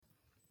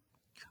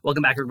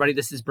Welcome back, everybody.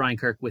 This is Brian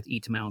Kirk with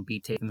Eat to My Own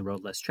Beat, Taking the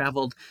Road Less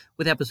Traveled,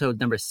 with episode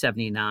number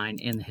 79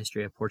 in the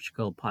History of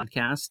Portugal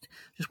podcast.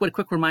 Just a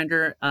quick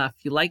reminder, if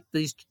you like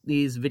these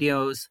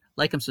videos,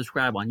 like and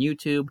subscribe on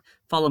YouTube,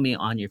 follow me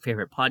on your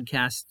favorite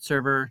podcast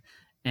server,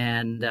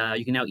 and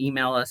you can now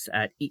email us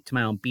at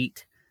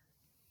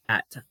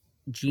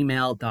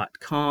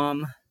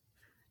eattomyownbeat@gmail.com.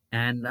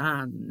 And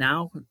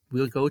now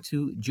we'll go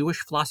to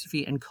Jewish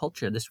philosophy and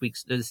culture,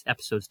 this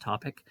episode's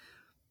topic.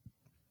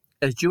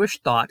 As Jewish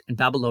thought in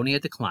Babylonia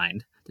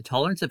declined, the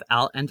tolerance of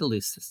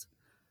Al-Andalus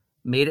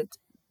made it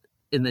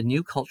in the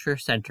new culture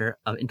center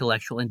of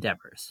intellectual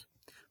endeavors.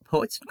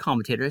 Poets and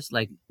commentators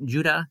like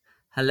Judah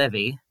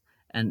Halevi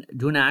and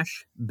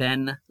Dunash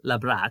ben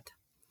Labrat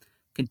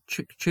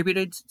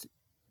contributed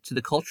to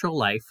the cultural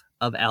life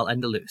of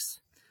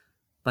Al-Andalus,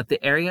 but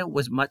the area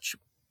was much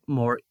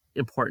more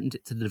important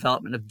to the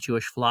development of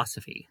Jewish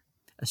philosophy.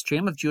 A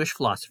stream of Jewish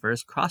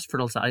philosophers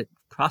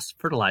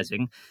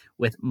cross-fertilizing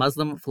with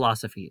Muslim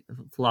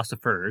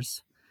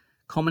philosophers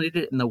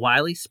culminated in the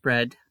widely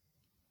spread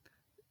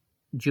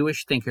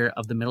Jewish thinker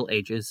of the Middle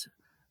Ages,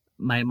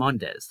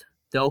 Maimonides,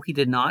 though he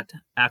did not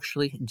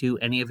actually do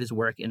any of his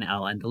work in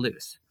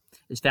Al-Andalus,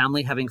 his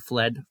family having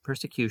fled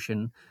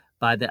persecution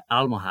by the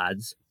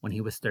Almohads when he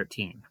was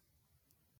 13.